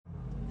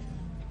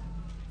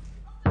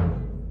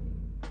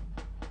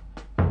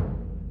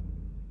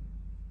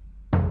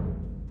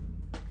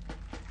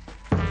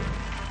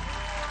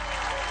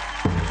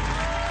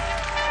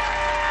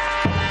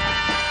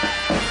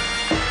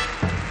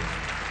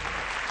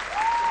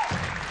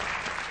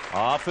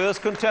Our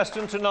first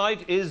contestant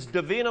tonight is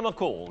Davina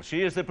McCall.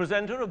 She is the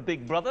presenter of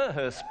Big Brother.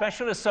 Her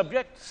specialist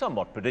subject,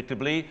 somewhat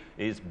predictably,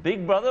 is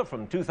Big Brother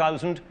from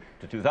 2000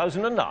 to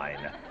 2009.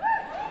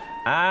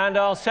 And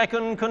our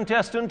second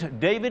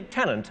contestant, David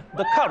Tennant,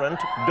 the current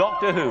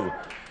Doctor Who.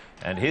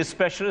 And his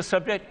specialist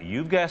subject,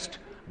 you've guessed,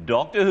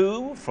 Doctor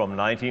Who from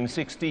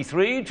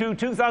 1963 to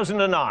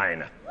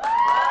 2009.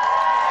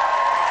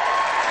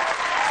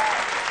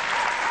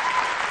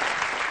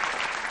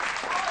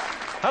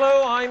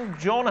 Hello, I'm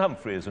John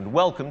Humphreys, and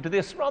welcome to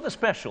this rather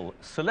special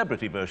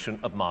celebrity version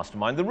of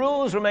Mastermind. The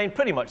rules remain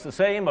pretty much the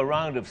same, a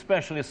round of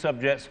specialist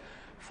subjects,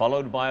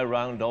 followed by a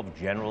round of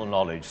general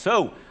knowledge.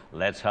 So,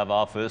 let's have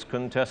our first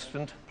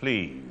contestant,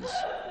 please.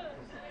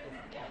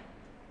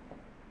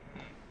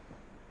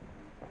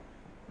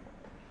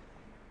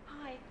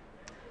 Hi.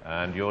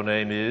 And your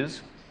name is?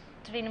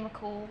 Davina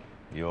McCall.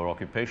 Your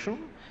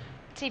occupation?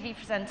 TV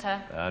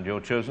presenter. And your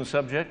chosen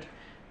subject?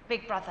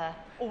 Big Brother.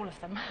 All of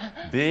them.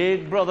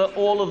 Big Brother,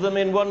 all of them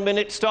in 1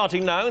 minute,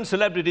 starting now. In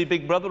Celebrity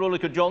Big Brother,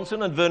 Ulrika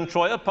Johnson and Vern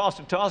Troyer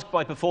passed a task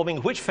by performing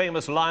which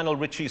famous Lionel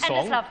Richie song?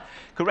 Endless Love.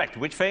 Correct.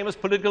 Which famous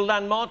political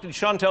landmark did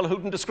Chantal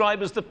Houghton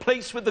describe as the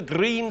place with the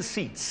green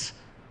seats?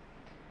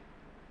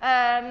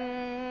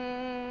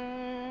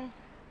 Theatre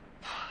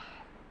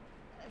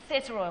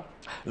Royal.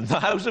 The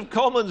House of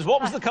Commons. What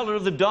was the colour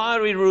of the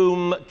diary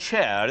room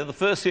chair in the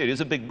first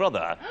series of Big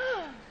Brother?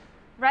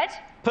 Red.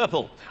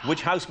 Purple.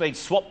 Which housemate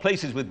swapped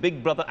places with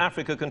Big Brother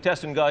Africa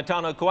contestant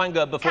Gaetano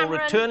Coanga before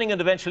Cameron. returning and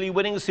eventually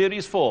winning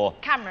Series 4?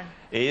 Cameron.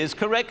 Is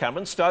correct.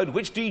 Cameron Stout.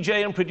 Which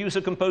DJ and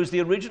producer composed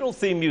the original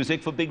theme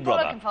music for Big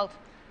Brother? Paul Oakenfold.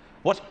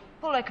 What?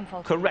 Paul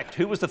Oakenfold. Correct.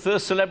 Who was the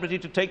first celebrity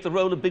to take the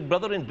role of Big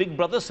Brother in Big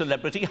Brother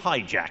Celebrity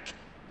Hijack?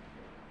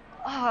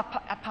 Oh,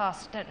 I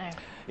passed. Don't know.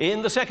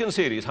 In the second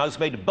series,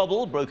 housemate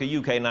Bubble broke a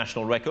UK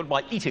national record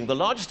by eating the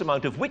largest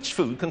amount of which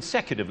food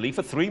consecutively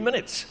for 3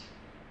 minutes?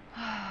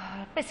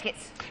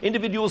 Biscuits.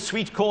 Individual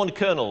sweet corn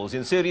kernels.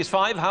 In Series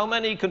 5, how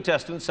many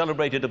contestants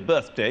celebrated a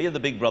birthday in the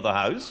Big Brother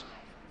house?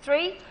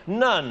 3.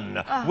 None.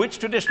 Which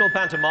traditional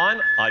pantomime,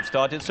 I've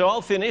started so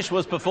I'll finish,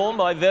 was performed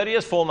by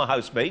various former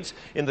housemates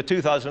in the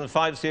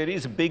 2005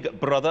 series Big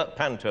Brother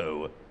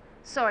Panto?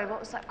 Sorry, what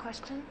was that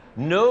question?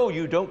 No,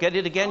 you don't get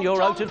it again. Oh, You're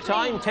John, out of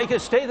time. please. Take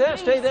it. Stay there. Please.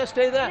 Stay there.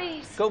 Stay there.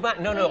 Please. Go back.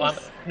 No, no. Please.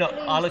 Please.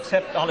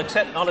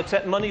 I'll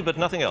accept money, but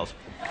nothing else.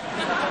 A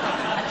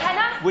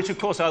tenner? Which, of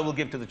course, I will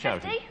give to the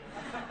charity. 50?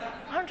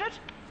 100?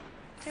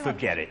 200?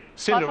 Forget it.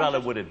 Cinderella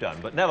 500? would have done,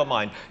 but never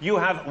mind. You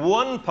have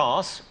one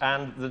pass,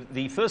 and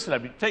the first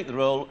celebrity to take the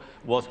role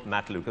was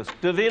Matt Lucas.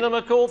 Davina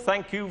McCall,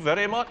 thank you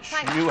very much.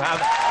 Thanks. You have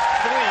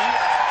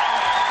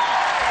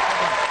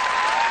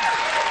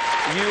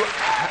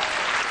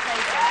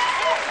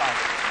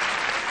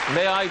 3.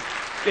 May I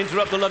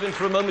interrupt the loving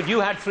for a moment? You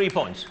had 3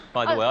 points,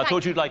 by the way. I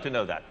thought you'd like to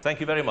know that. Thank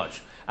you very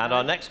much. And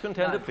our next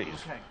contender,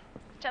 please. Okay.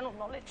 General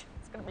knowledge.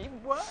 It's going to be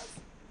worse.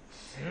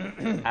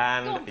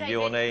 And Go on,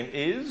 your David. name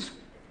is?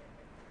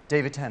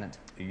 David Tennant.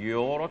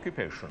 Your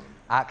occupation?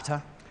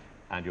 Actor.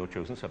 And your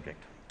chosen subject?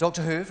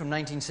 Doctor Who from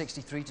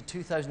 1963 to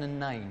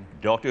 2009.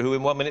 Doctor Who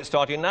in 1 minute,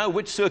 starting now.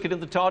 Which circuit in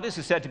the TARDIS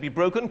is said to be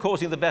broken,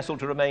 causing the vessel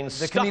to remain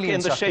stuck in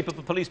the shape of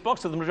a police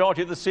box? For the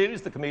majority of the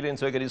series, the chameleon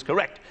circuit is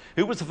correct.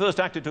 Who was the first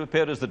actor to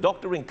appear as the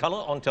Doctor in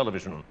colour on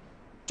television?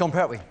 John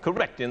Pertwee.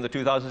 Correct. In the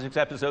 2006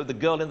 episode The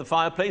Girl in the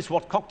Fireplace,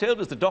 what cocktail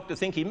does the Doctor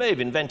think he may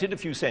have invented a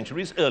few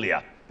centuries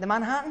earlier? The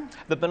Manhattan.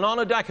 The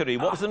Banana Daiquiri.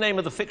 What was the name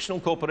of the fictional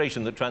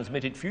corporation that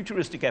transmitted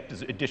futuristic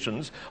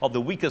editions of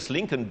The Weakest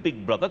Link and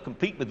Big Brother,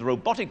 complete with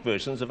robotic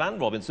versions of Anne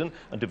Robinson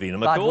and Davina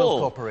McCall? Bad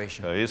Wolf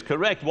Corporation. Is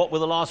correct. What were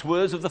the last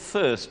words of the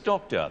first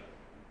Doctor?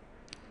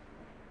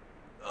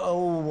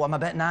 Oh, I'm a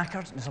bit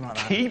knackered. Something like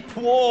that. Keep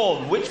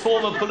warm. Which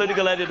former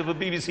political editor for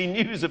BBC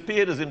News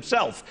appeared as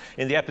himself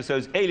in the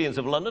episodes Aliens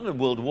of London and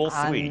World War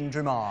III?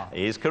 Andrew Marr.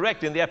 Is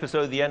correct. In the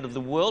episode The End of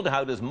the World,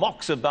 how does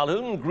Mox of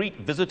Balloon greet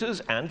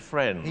visitors and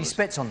friends? He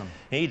spits on them.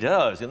 He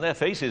does, in their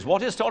faces.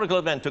 What historical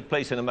event took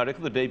place in America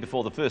the day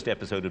before the first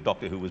episode of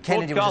Doctor Who was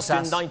broadcast in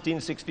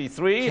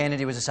 1963?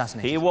 Kennedy was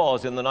assassinated. He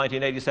was in the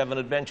 1987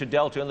 adventure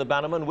Delta and the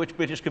Bannerman. Which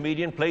British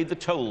comedian played the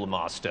Toll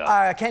Master?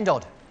 Ken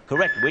Dodd.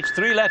 Correct. Which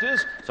 3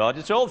 letters,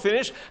 started all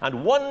finish,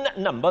 and 1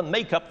 number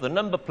make up the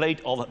number plate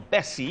of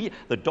Bessie,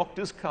 the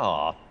Doctor's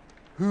car?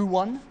 Who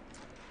won?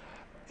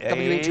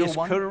 Is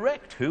WH01?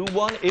 correct. Who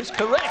won is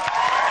correct.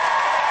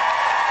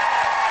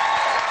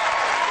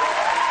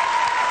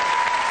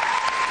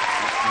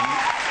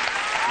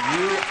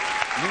 You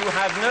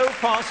have no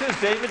passes,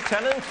 David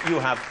Tennant. You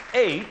have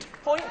 8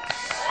 points.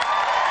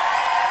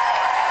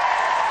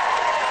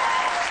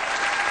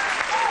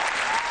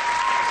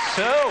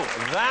 So,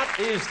 that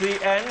is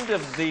the end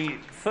of the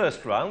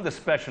first round, the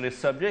specialist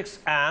subjects,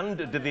 and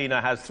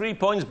Davina has 3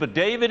 points, but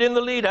David in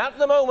the lead at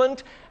the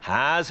moment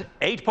has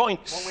 8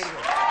 points.